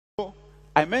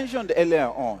I mentioned earlier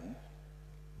on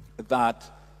that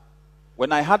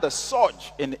when I had a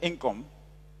surge in income,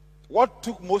 what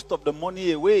took most of the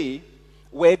money away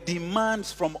were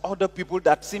demands from other people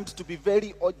that seemed to be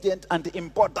very urgent and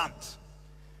important.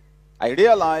 I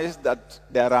realized that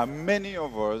there are many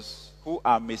of us who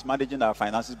are mismanaging our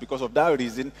finances because of that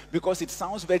reason, because it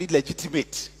sounds very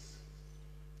legitimate.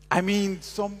 I mean,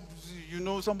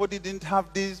 somebody didn't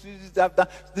have this,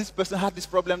 this person had this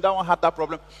problem, that one had that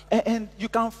problem. And you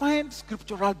can find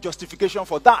scriptural justification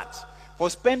for that, for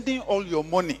spending all your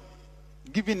money,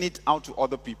 giving it out to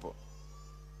other people.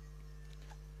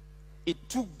 It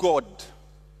took God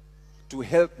to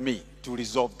help me to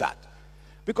resolve that.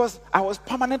 Because I was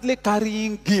permanently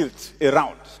carrying guilt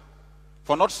around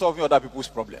for not solving other people's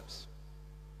problems.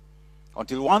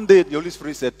 Until one day, the Holy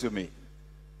Spirit said to me,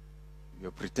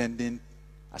 "You're pretending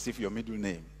as if your middle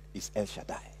name is El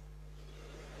Shaddai."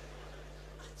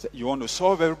 Said, "You want to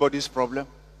solve everybody's problem?"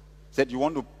 Said, "You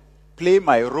want to play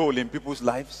my role in people's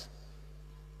lives?"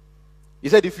 He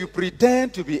said, "If you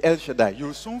pretend to be El Shaddai,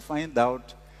 you'll soon find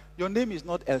out your name is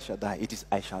not El Shaddai, it is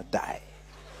I shall die."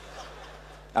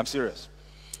 I'm serious.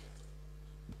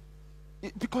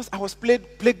 Because I was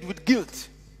plagued with guilt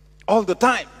all the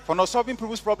time for not solving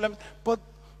people's problems. But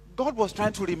God was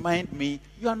trying to remind me,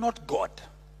 you are not God.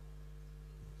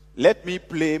 Let me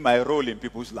play my role in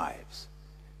people's lives.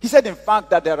 He said, in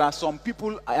fact, that there are some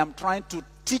people I am trying to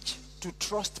teach to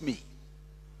trust me.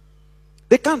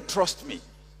 They can't trust me.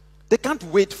 They can't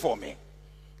wait for me.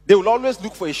 They will always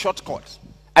look for a shortcut.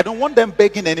 I don't want them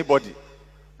begging anybody.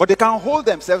 But they can hold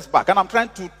themselves back. And I'm trying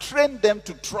to train them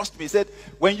to trust me. He said,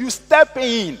 when you step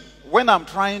in, when I'm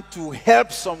trying to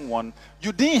help someone,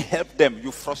 you didn't help them.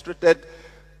 You frustrated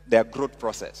their growth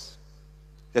process.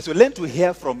 So learn to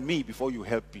hear from me before you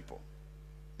help people.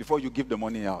 Before you give the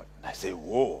money out. And I say,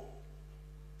 whoa.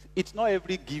 It's not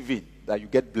every giving that you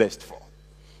get blessed for.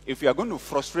 If you are going to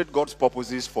frustrate God's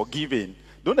purposes for giving,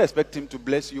 don't expect him to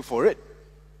bless you for it.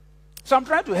 So I'm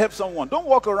trying to help someone. Don't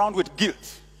walk around with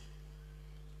guilt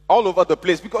all over the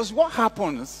place, because what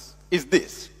happens is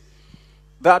this,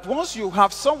 that once you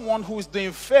have someone who is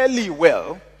doing fairly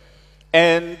well,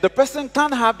 and the person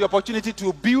can't have the opportunity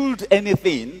to build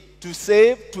anything, to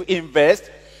save, to invest,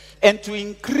 and to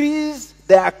increase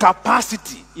their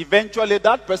capacity, eventually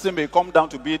that person may come down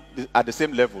to be at the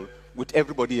same level with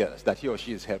everybody else that he or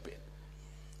she is helping.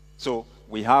 So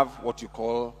we have what you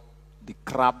call the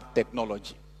crab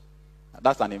technology.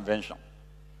 That's an invention.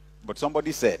 But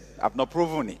somebody said, I've not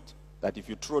proven it, that if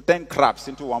you throw 10 crabs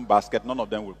into one basket, none of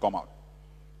them will come out.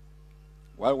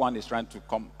 While one is trying to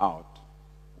come out,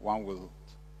 one will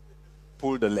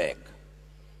pull the leg.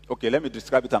 Okay, let me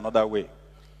describe it another way.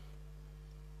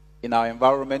 In our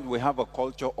environment, we have a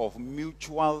culture of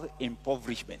mutual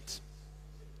impoverishment.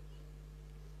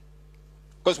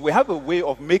 Because we have a way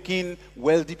of making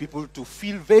wealthy people to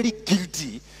feel very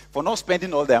guilty for not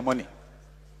spending all their money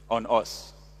on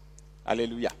us.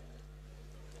 Hallelujah.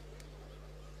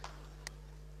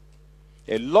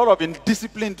 A lot of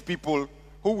indisciplined people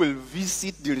who will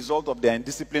visit the result of their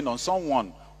indiscipline on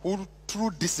someone who,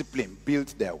 through discipline,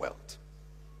 built their wealth.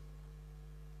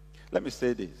 Let me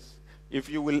say this. If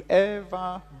you will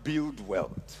ever build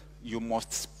wealth, you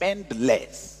must spend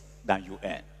less than you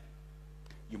earn.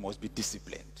 You must be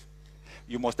disciplined.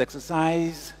 You must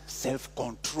exercise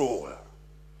self-control.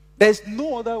 There's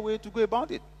no other way to go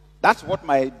about it. That's what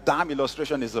my damn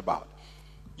illustration is about.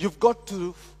 You've got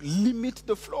to limit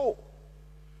the flow.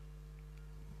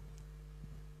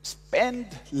 Spend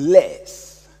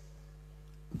less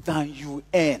than you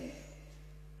earn.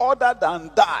 Other than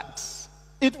that,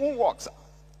 it won't work.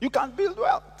 You can't build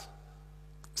wealth.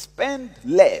 Spend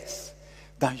less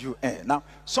than you earn. Now,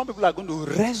 some people are going to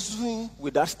wrestle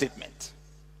with that statement.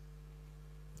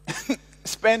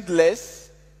 Spend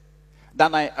less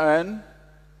than I earn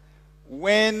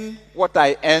when what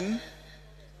I earn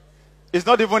is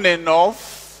not even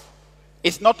enough.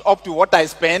 It's not up to what I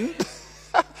spend.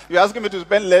 You're asking me to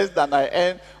spend less than I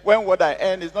earn when what I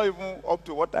earn is not even up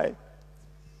to what I...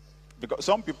 Because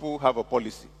some people have a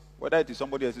policy, whether it is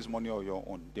somebody else's money or your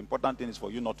own. The important thing is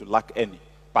for you not to lack any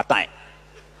per time.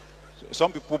 So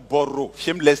some people borrow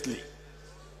shamelessly.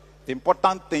 The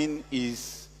important thing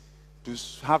is to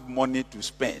have money to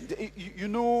spend. You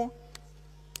know,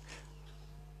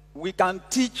 we can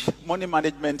teach money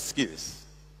management skills,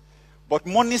 but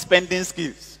money spending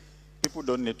skills, people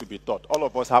don't need to be taught. All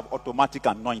of us have automatic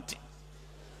anointing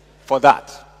for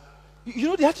that. You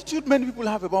know, the attitude many people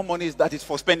have about money is that it's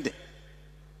for spending.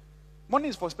 Money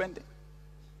is for spending.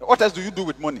 What else do you do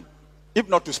with money, if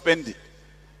not to spend it?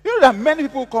 You know that many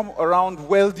people come around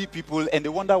wealthy people and they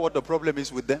wonder what the problem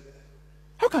is with them.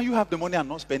 How can you have the money and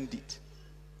not spend it?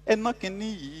 And not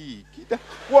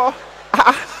well,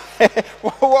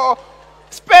 well,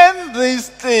 spend this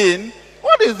thing.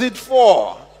 What is it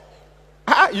for?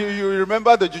 You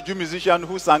remember the juju musician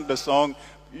who sang the song,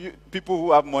 people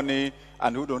who have money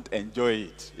and who don't enjoy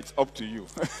it. It's up to you.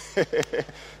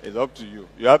 It's up to you.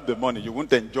 You have the money, you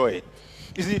won't enjoy it.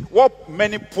 You see, what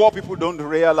many poor people don't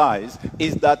realize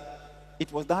is that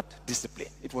it was that discipline,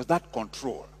 it was that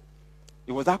control.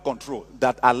 It was that control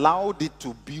that allowed it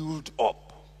to build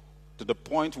up to the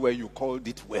point where you called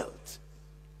it wealth.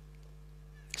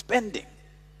 Spending.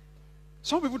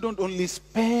 Some people don't only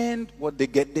spend what they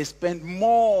get, they spend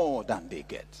more than they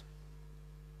get.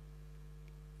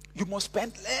 You must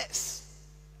spend less.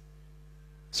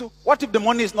 So what if the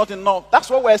money is not enough? That's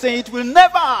what we're saying. It will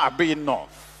never be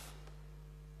enough.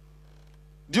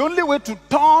 The only way to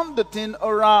turn the thing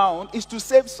around is to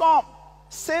save some.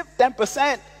 Save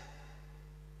 10%.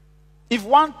 If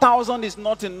 1,000 is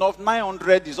not enough,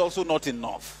 900 is also not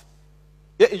enough.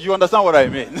 You understand what I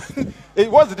mean?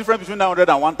 What's the difference between 900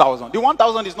 and 1,000? The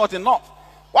 1,000 is not enough.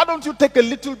 Why don't you take a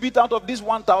little bit out of this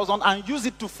 1,000 and use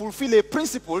it to fulfill a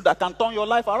principle that can turn your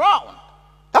life around?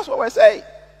 That's what we're saying.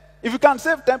 If you can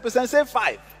save 10%, save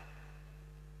 5.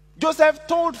 Joseph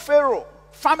told Pharaoh,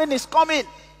 famine is coming.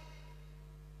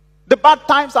 The bad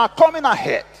times are coming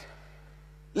ahead.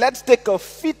 Let's take a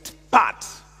fifth part.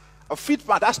 A fifth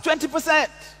part, that's 20%.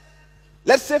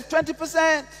 Let's save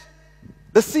 20%.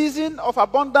 The season of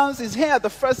abundance is here. The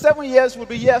first 7 years will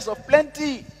be years of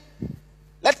plenty.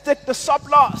 Let's take the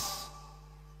surplus.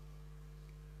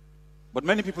 But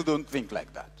many people don't think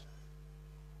like that.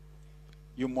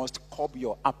 You must curb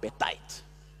your appetite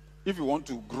if you want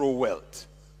to grow wealth.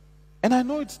 And I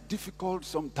know it's difficult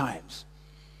sometimes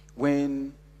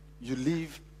when you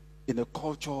live in a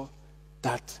culture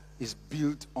that is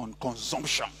built on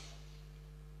consumption.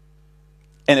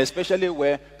 And especially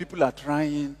where people are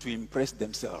trying to impress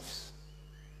themselves.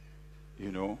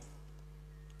 You know,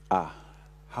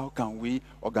 how can we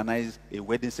organize a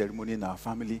wedding ceremony in our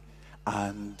family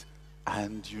and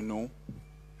you know,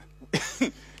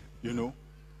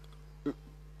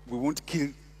 we won't kill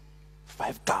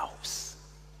 5 cows,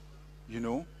 you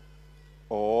know,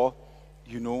 or,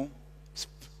 you know,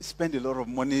 spend a lot of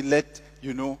money,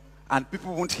 and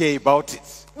people won't hear about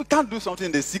it. We can't do something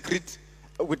in the secret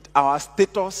with our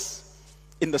status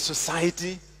in the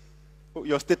society.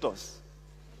 Your status.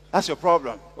 That's your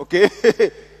problem, okay?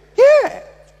 Yeah.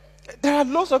 There are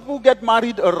lots of people who get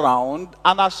married around,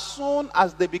 and as soon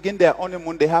as they begin their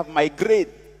honeymoon, they have migraine.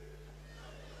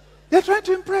 They're trying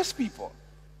to impress people.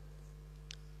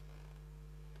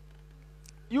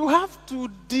 You have to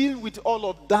deal with all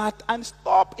of that and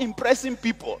stop impressing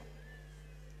people.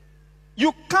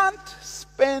 You can't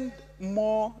spend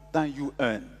more than you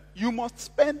earn. You must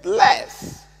spend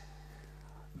less.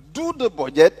 Do the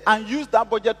budget and use that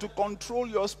budget to control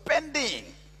your spending.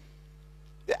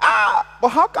 But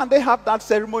how can they have that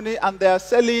ceremony and they are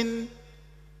selling,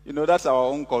 that's our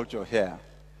own culture here.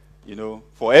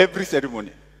 For every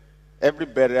ceremony, every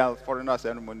burial, foreigner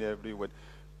ceremony, everywhere,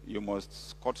 you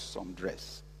must cut some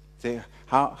dress. Say,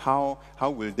 how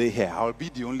will they hear? I'll be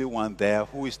the only one there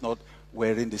who is not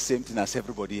wearing the same thing as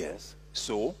everybody else.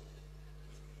 So,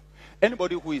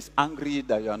 anybody who is angry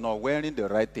that you are not wearing the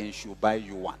right thing should buy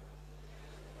you one.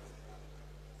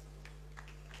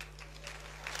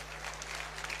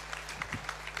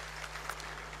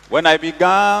 When I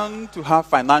began to have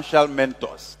financial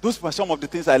mentors, those were some of the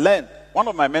things I learned. One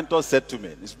of my mentors said to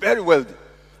me, he's very wealthy.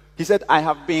 He said, I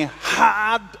have been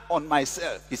hard on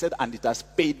myself. He said, and it has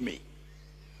paid me.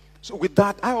 So with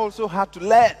that, I also had to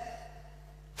learn.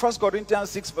 1 Corinthians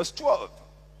 6 verse 12.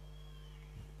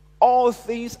 All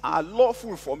things are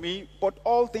lawful for me, but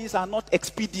all things are not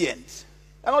expedient.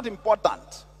 They're not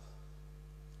important.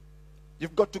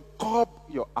 You've got to curb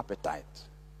your appetite.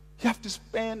 You have to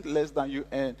spend less than you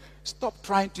earn. Stop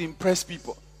trying to impress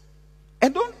people.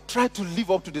 And don't try to live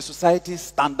up to the society's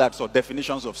standards or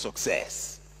definitions of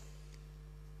success.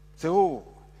 Say, oh,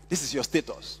 this is your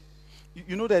status.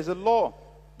 There's a law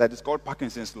that is called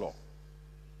Parkinson's law.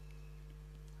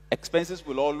 Expenses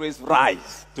will always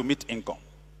rise to meet income.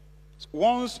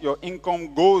 Once your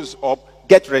income goes up,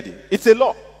 get ready. It's a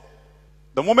law.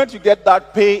 The moment you get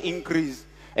that pay increase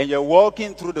and you're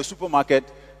walking through the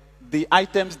supermarket, the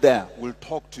items there will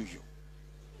talk to you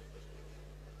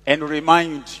and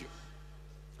remind you.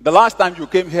 The last time you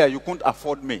came here, you couldn't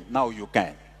afford me. Now you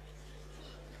can.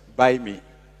 Buy me.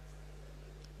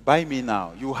 Buy me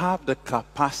now. You have the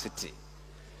capacity.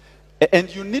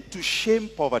 And you need to shame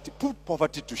poverty. Put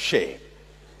poverty to shame.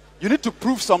 You need to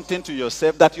prove something to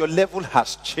yourself that your level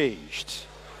has changed.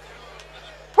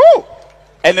 Woo!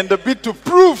 And in the bid to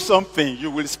prove something,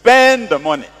 you will spend the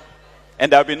money.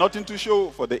 And there'll be nothing to show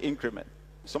for the increment.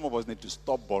 Some of us need to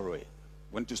stop borrowing.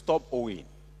 We need to stop owing.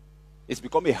 It's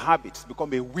become a habit. It's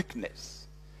become a weakness.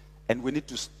 And we need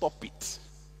to stop it.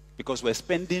 Because we're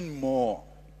spending more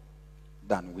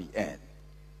than we earn.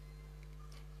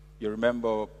 You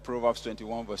remember Proverbs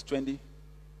 21 verse 20?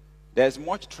 There's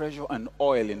much treasure and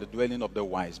oil in the dwelling of the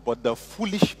wise, but the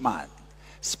foolish man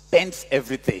spends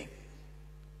everything.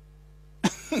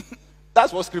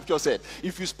 That's what scripture said.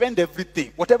 If you spend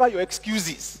everything, whatever your excuse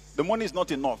is, the money is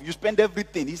not enough, you spend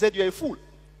everything. He said you're a fool.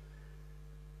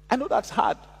 I know that's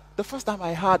hard. The first time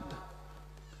I heard,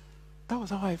 that was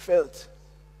how I felt.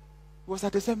 It was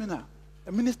at a seminar,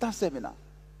 a minister's seminar.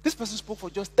 This person spoke for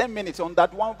just 10 minutes on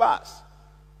that one verse.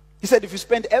 He said, if you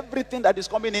spend everything that is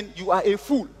coming in, you are a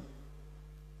fool.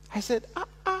 I said,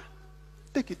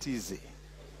 take it easy.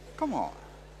 Come on.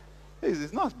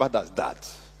 It's not as bad as that.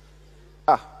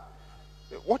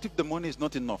 What if the money is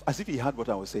not enough? As if he heard what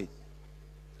I was saying.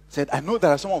 He said, I know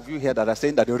there are some of you here that are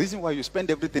saying that the reason why you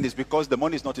spend everything is because the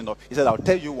money is not enough. He said, I'll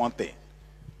tell you one thing.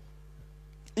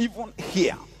 Even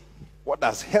here, what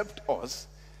has helped us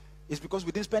is because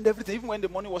we didn't spend everything. Even when the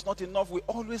money was not enough, we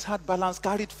always had balance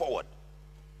carried forward.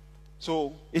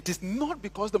 So it is not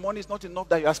because the money is not enough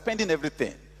that you are spending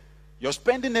everything. Your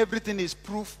spending everything is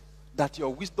proof that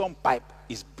your wisdom pipe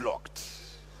is blocked.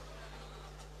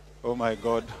 Oh my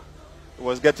God. It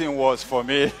was getting worse for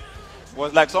me. It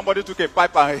was like somebody took a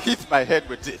pipe and hit my head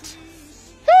with it.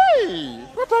 Hey,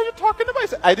 what are you talking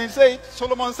about? I didn't say it.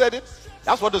 Solomon said it.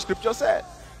 That's what the scripture said.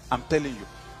 I'm telling you.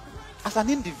 As an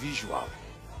individual,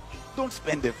 don't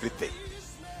spend everything.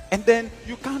 And then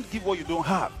you can't give what you don't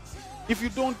have. If you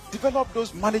don't develop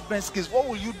those management skills, what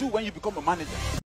will you do when you become a manager?